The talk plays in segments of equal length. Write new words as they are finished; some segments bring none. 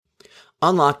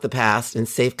Unlock the past and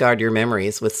safeguard your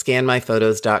memories with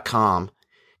scanmyphotos.com.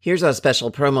 Here's our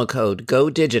special promo code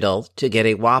GODIGITAL to get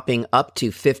a whopping up to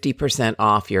 50%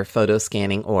 off your photo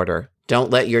scanning order.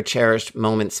 Don't let your cherished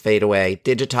moments fade away.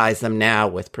 Digitize them now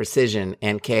with precision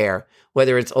and care.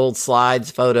 Whether it's old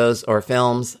slides, photos, or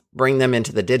films, bring them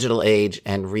into the digital age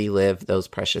and relive those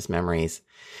precious memories.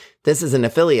 This is an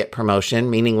affiliate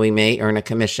promotion, meaning we may earn a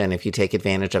commission if you take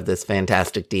advantage of this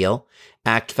fantastic deal.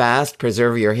 Act fast,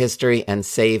 preserve your history, and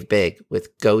save big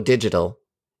with Go Digital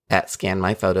at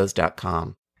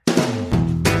scanmyphotos.com.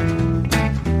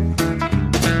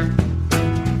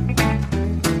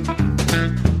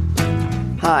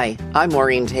 Hi, I'm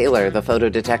Maureen Taylor, the photo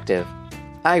detective.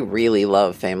 I really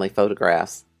love family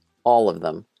photographs. All of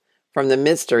them. From the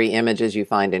mystery images you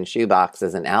find in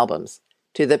shoeboxes and albums,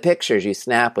 to the pictures you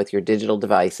snap with your digital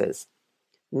devices.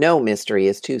 No mystery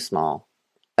is too small.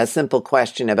 A simple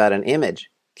question about an image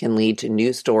can lead to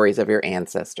new stories of your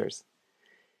ancestors.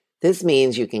 This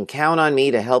means you can count on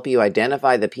me to help you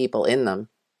identify the people in them,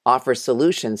 offer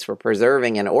solutions for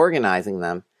preserving and organizing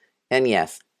them, and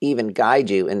yes, even guide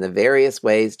you in the various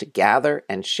ways to gather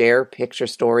and share picture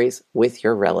stories with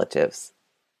your relatives.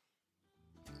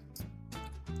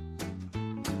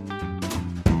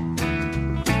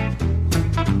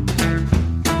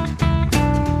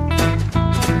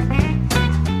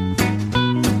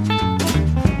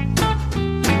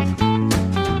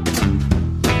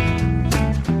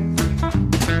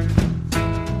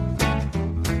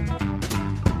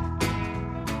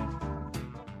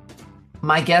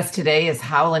 My guest today is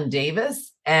Howland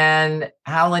Davis. And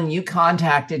Howland, you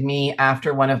contacted me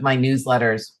after one of my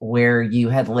newsletters where you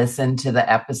had listened to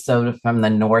the episode from the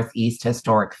Northeast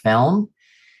Historic Film.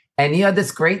 And you had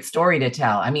this great story to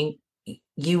tell. I mean,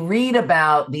 you read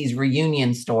about these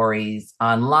reunion stories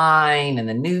online in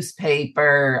the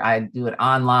newspaper. I do it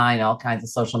online, all kinds of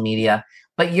social media.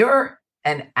 But you're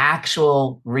an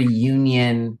actual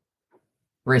reunion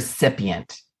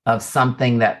recipient of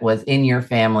something that was in your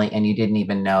family and you didn't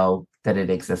even know that it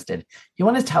existed. You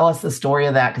want to tell us the story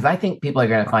of that? Because I think people are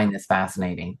going to find this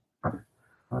fascinating.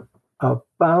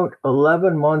 About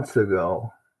 11 months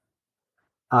ago,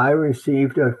 I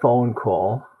received a phone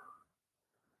call,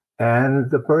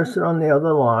 and the person on the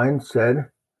other line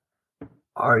said,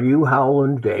 "Are you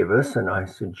Howland Davis?" And I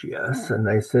said, "Yes." And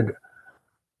they said,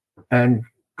 "And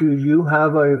do you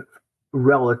have a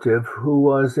relative who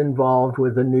was involved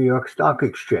with the New York Stock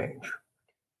Exchange?"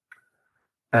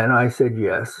 And I said,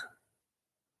 "Yes."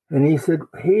 And he said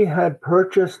he had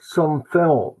purchased some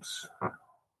films,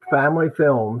 family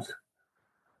films,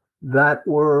 that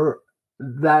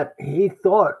he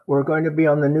thought were going to be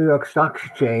on the New York Stock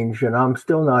Exchange. And I'm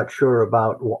still not sure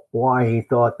about why he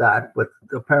thought that, but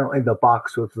apparently the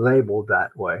box was labeled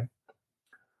that way.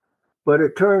 But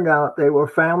it turned out they were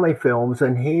family films,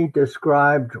 and he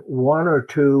described one or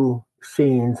two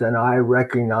scenes, and I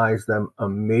recognized them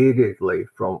immediately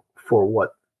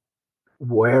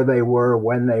where they were,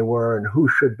 when they were, and who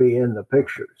should be in the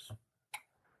pictures.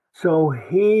 So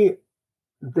he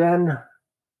then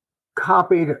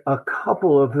copied a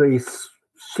couple of these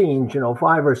scenes,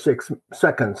 5 or 6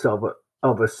 seconds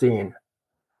of a scene,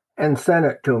 and sent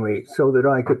it to me so that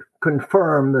I could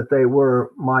confirm that they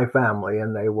were my family,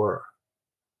 and they were.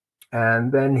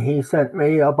 And then he sent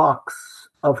me a box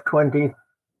of 20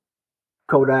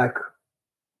 Kodak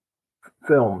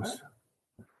films.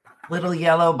 Little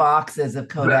yellow boxes of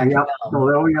Kodak Yep, film. the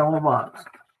little yellow box.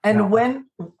 And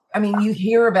you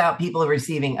hear about people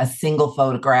receiving a single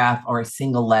photograph or a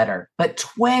single letter, but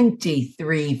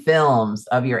 23 films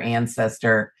of your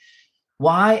ancestor.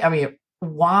 Why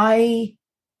were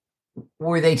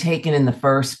they taken in the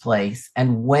first place?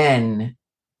 And when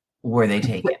were they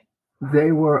taken?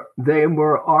 They were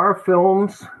our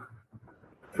films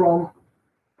from,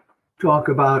 talk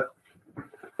about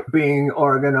being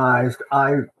organized.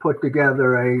 I put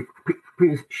together a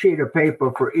sheet of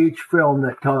paper for each film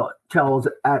that tells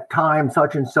at time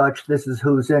such and such, this is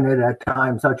who's in it, at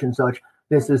time such and such,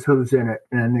 this is who's in it,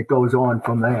 and it goes on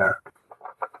from there.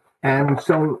 And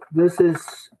so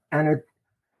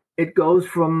it goes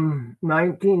from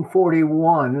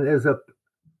 1941. There's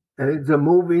the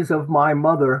movies of my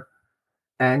mother,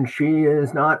 and she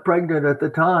is not pregnant at the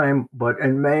time, but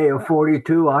in May of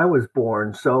 42, I was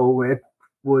born. So it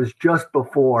was just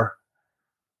before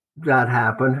that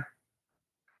happened.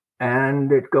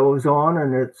 And it goes on,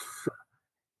 and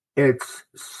it's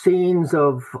scenes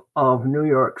of New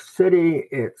York City.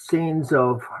 It's scenes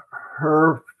of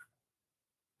her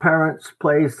parents'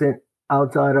 place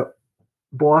outside of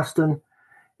Boston.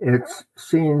 It's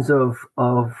scenes of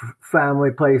family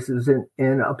places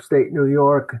in upstate New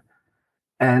York.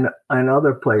 and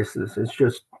other places. It's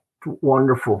just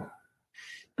wonderful.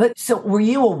 But so were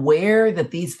you aware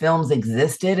that these films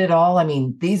existed at all? I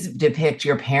mean, these depict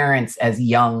your parents as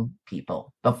young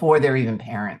people before they're even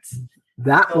parents.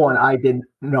 That one So, I didn't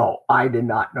know. I did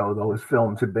not know those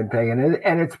films had been taken,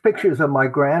 and it's pictures of my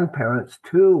grandparents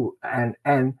too, and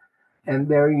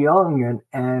they're young,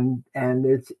 and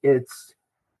it's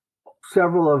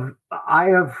several of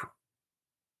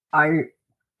I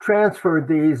transferred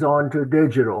these onto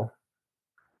digital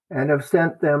and have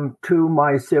sent them to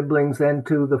my siblings and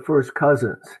to the first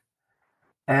cousins,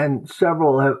 and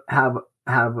several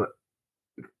have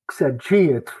said,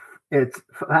 "Gee, it's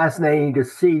fascinating to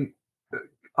see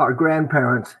our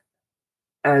grandparents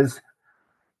as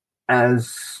the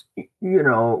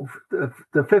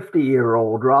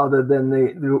 50-year-old rather than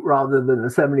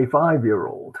the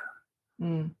 75-year-old."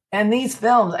 and these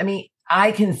films, I mean,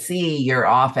 I can see your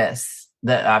office.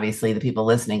 That obviously the people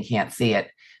listening can't see it,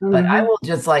 but I Mm-hmm. will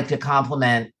just like to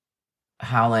compliment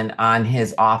Howland on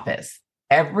his office.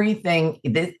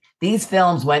 These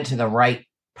films went to the right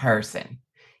person.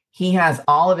 He has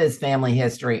all of his family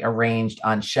history arranged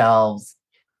on shelves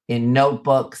in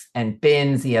notebooks and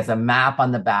bins. He has a map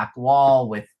on the back wall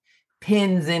with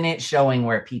pins in it showing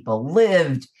where people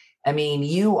lived. I mean,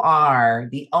 you are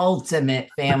the ultimate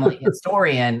family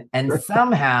historian, and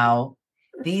somehow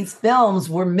these films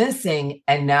were missing,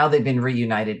 and now they've been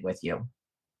reunited with you.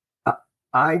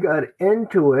 I got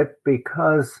into it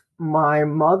because my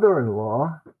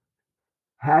mother-in-law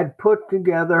had put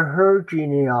together her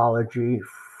genealogy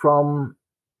from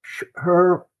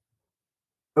her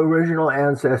original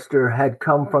ancestor had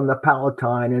come from the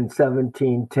Palatine in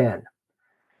 1710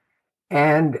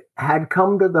 and had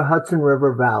come to the Hudson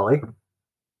River Valley,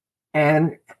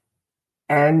 and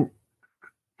and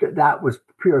that was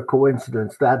pure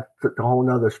coincidence. That's a whole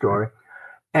nother story.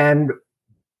 And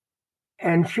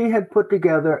and she had put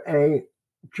together a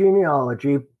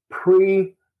genealogy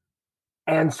pre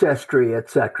ancestry,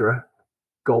 etc.,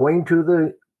 going to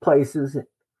the places,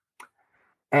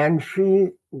 and she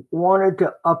wanted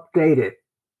to update it.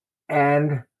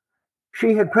 And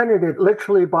she had printed it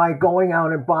literally by going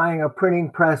out and buying a printing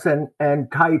press and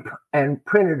type and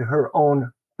printed her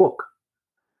own book.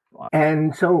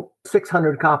 And so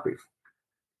 600 copies.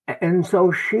 And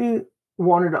so she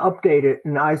wanted to update it.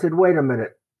 And I said, wait a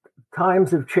minute,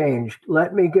 times have changed.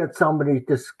 Let me get somebody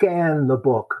to scan the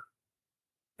book,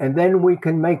 and then we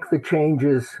can make the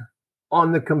changes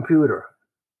on the computer,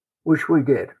 which we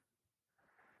did.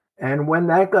 And when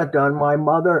that got done, my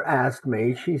mother asked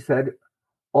me, she said,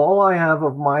 all I have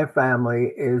of my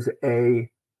family is a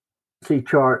sea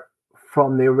chart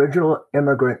from the original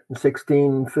immigrant in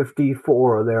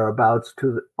 1654 or thereabouts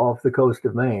off the coast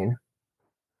of Maine,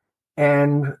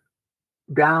 and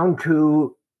down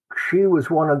to she was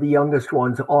one of the youngest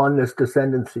ones on this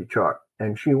descendancy chart,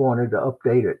 and she wanted to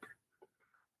update it.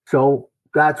 So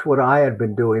that's what I had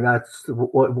been doing. That's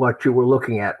what you were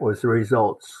looking at was the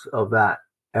results of that.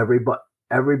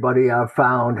 Everybody I've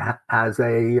found has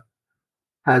a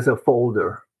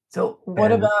folder. So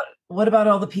And what about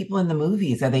all the people in the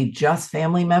movies? Are they just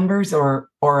family members, or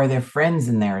are there friends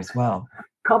in there as well?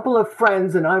 a couple of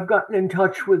friends, and I've gotten in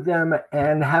touch with them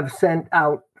and have sent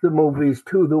out the movies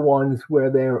to the ones where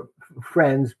they're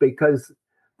friends, because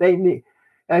they need,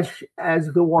 as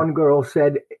the one girl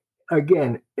said,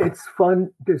 again, it's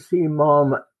fun to see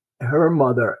her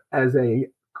mother as a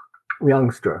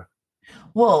youngster.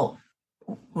 Well,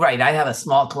 right. I have a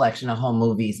small collection of home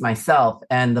movies myself,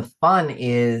 and the fun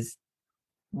is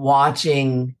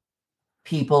watching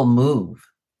people move.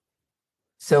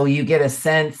 So you get a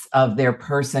sense of their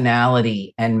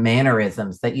personality and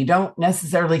mannerisms that you don't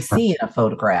necessarily see in a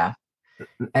photograph.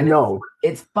 And No,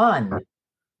 it's fun.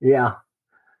 yeah.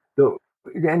 So,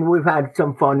 and we've had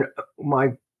some fun.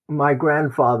 My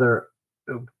grandfather,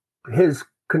 his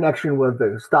connection with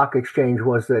the stock exchange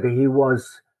was that he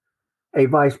was a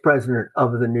vice president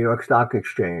of the New York Stock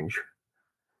Exchange.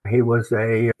 He was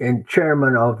a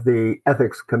chairman of the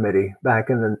ethics committee back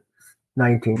in the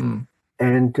 19th.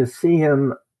 And to see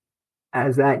him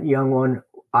as that young one,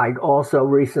 I also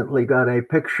recently got a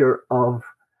picture of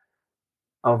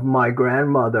my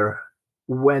grandmother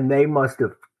when they must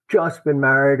have just been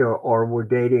married or were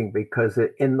dating, because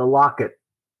in the locket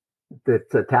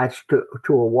that's attached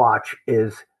to a watch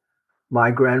is my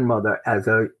grandmother as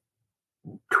a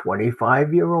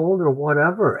 25-year-old or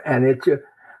whatever. And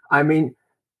I mean,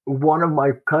 one of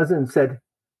my cousins said,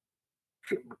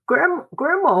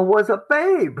 Grandma was a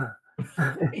babe.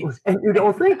 And you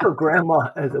don't think of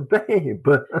grandma as a babe.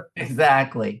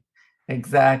 Exactly.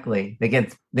 Exactly. They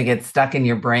get stuck in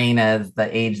your brain as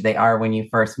the age they are when you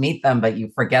first meet them, but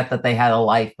you forget that they had a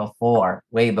life before,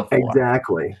 way before.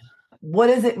 Exactly. What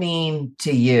does it mean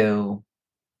to you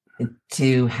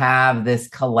to have this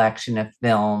collection of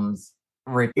films?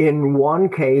 In one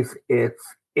case, it's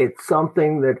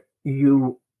something that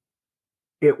you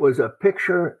it was a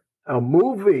picture, a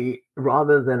movie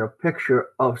rather than a picture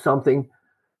of something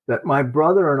that my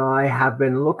brother and I have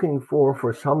been looking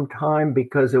for some time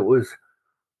because it was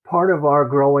part of our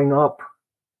growing up.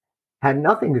 Had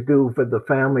nothing to do with the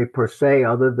family per se,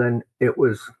 other than it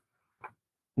was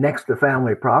next to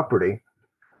family property.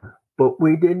 But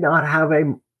we did not have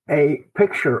a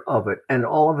picture of it, and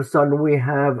all of a sudden we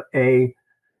have a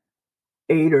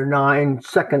 8 or 9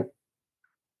 second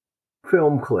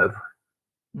film clip.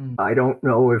 Mm. I don't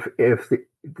know if it's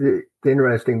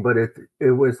interesting, but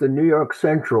it was the New York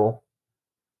Central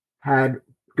had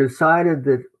decided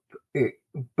that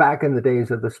back in the days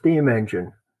of the steam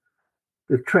engine,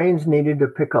 the trains needed to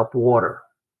pick up water,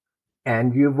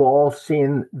 and you've all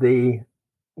seen the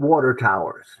water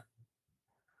towers.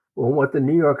 Well, what the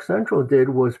New York Central did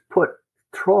was put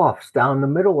troughs down the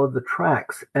middle of the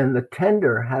tracks, and the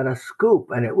tender had a scoop,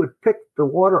 and it would pick the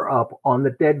water up on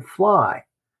the dead fly.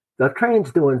 The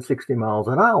train's doing 60 miles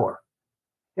an hour,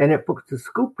 and it puts the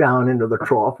scoop down into the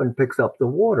trough and picks up the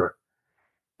water.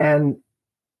 And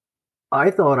I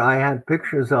thought I had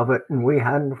pictures of it, and we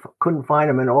couldn't find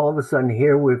them. And all of a sudden,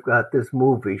 here we've got this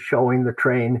movie showing the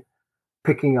train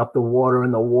picking up the water,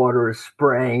 and the water is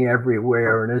spraying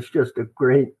everywhere, and it's just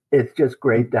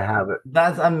great to have it.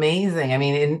 That's amazing. I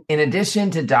mean, in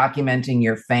addition to documenting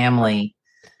your family,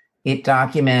 it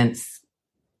documents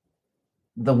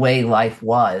the way life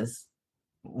was,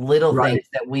 little Right. things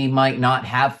that we might not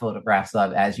have photographs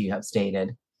of, as you have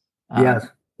stated. Yes.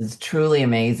 It's truly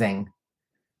amazing.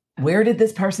 Where did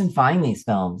this person find these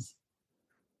films?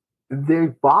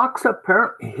 The box,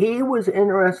 apparently, he was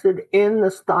interested in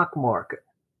the stock market.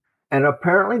 And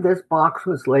apparently, this box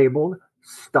was labeled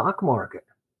stock market.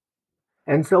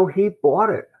 And so he bought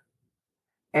it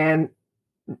and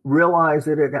realized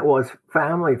that it was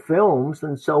family films.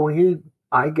 And so he,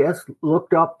 I guess,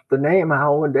 looked up the name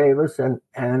Howland Davis and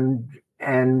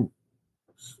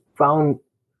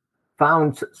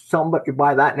found somebody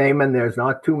by that name. And there's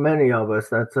not too many of us.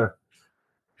 That's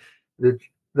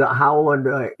the Howland.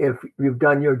 If you've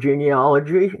done your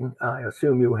genealogy, I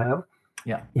assume you have.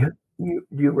 Yeah.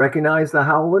 You recognize the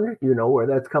Howland? You know where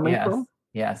that's coming from?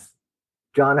 Yes.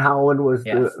 John Howland was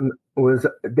Yes. was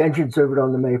indentured servant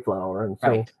on the Mayflower, and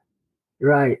so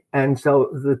Right. and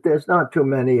so there's not too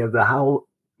many of the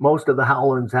most of the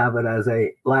Howlands have it as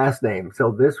a last name.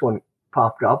 So this one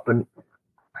popped up, and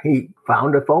he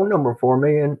found a phone number for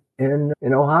me in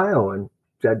Ohio, and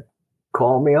said,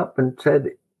 call me up, and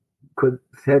said,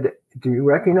 do you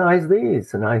recognize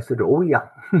these? And I said, oh yeah.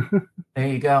 There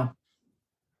you go.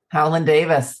 Howland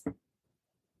Davis,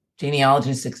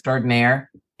 genealogist extraordinaire,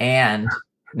 and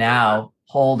now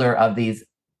holder of these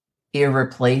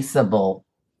irreplaceable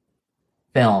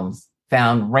films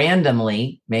found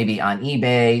randomly, maybe on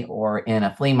eBay or in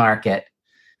a flea market.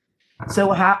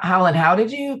 So, Howland, how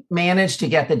did you manage to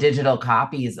get the digital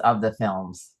copies of the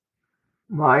films?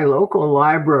 My local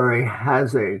library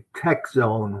has a tech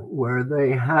zone where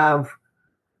they have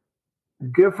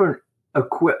different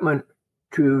equipment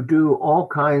to do all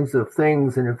kinds of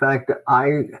things. And in fact,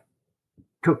 I'm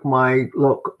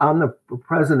the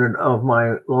president of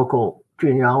my local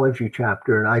genealogy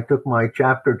chapter, and I took my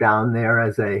chapter down there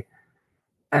as a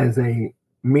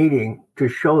meeting to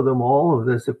show them all of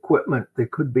this equipment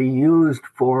that could be used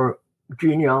for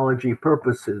genealogy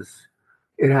purposes.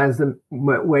 It has the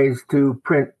ways to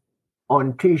print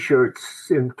on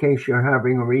T-shirts in case you're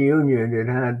having a reunion. It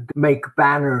had make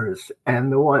banners,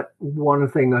 and one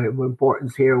thing of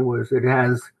importance here was it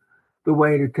has the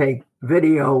way to take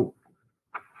video,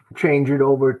 change it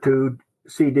over to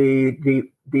CD,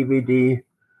 DVD,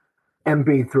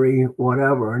 MP3,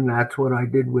 whatever, and that's what I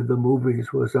did with the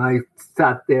movies. Was I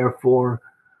sat there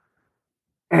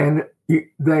and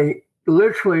they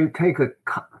literally take a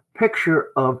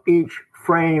picture of each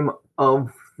frame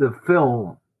of the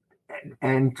film,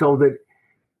 and so that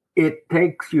it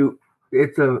takes you.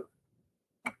 It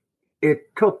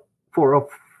took for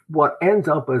what ends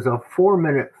up as a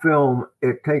 4-minute film.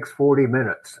 It takes 40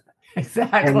 minutes.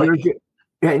 Exactly.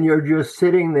 And you're just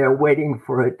sitting there waiting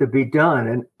for it to be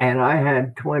done. And I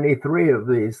had 23 of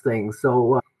these things.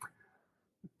 So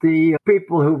the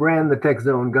people who ran the tech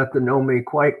zone got to know me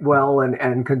quite well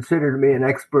and considered me an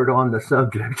expert on the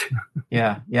subject.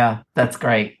 Yeah. That's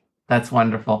great. That's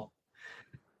wonderful.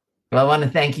 Well, I want to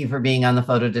thank you for being on the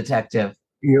Photo Detective.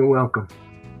 You're welcome.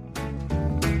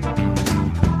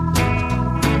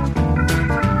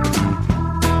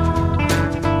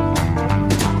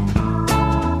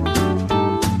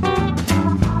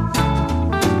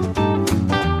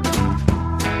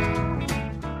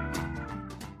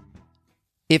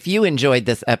 If you enjoyed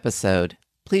this episode,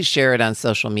 please share it on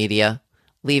social media,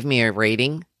 leave me a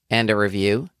rating and a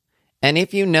review. And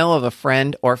if you know of a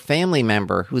friend or family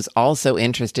member who's also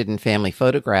interested in family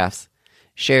photographs,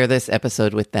 share this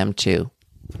episode with them too.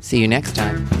 See you next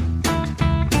time.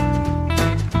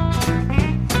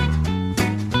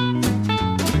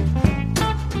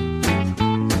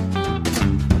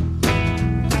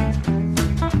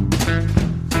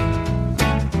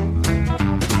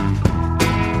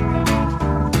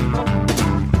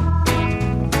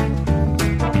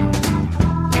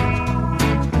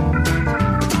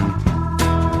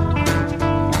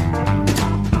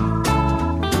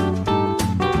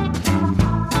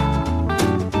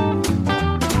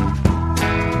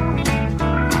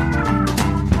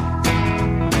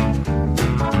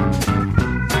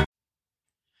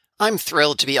 I'm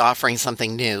thrilled to be offering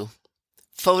something new.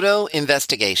 Photo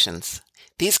investigations.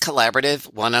 These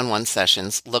collaborative one-on-one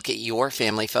sessions look at your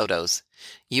family photos.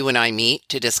 You and I meet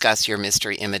to discuss your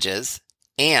mystery images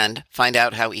and find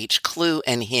out how each clue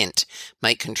and hint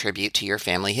might contribute to your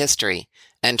family history.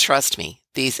 And trust me,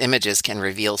 these images can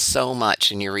reveal so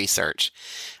much in your research.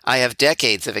 I have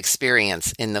decades of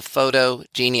experience in the photo,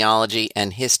 genealogy,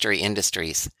 and history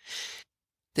industries.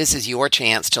 This is your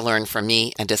chance to learn from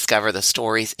me and discover the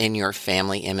stories in your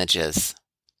family images.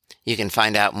 You can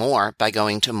find out more by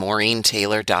going to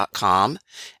MaureenTaylor.com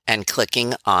and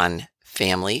clicking on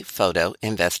Family Photo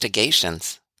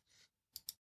Investigations.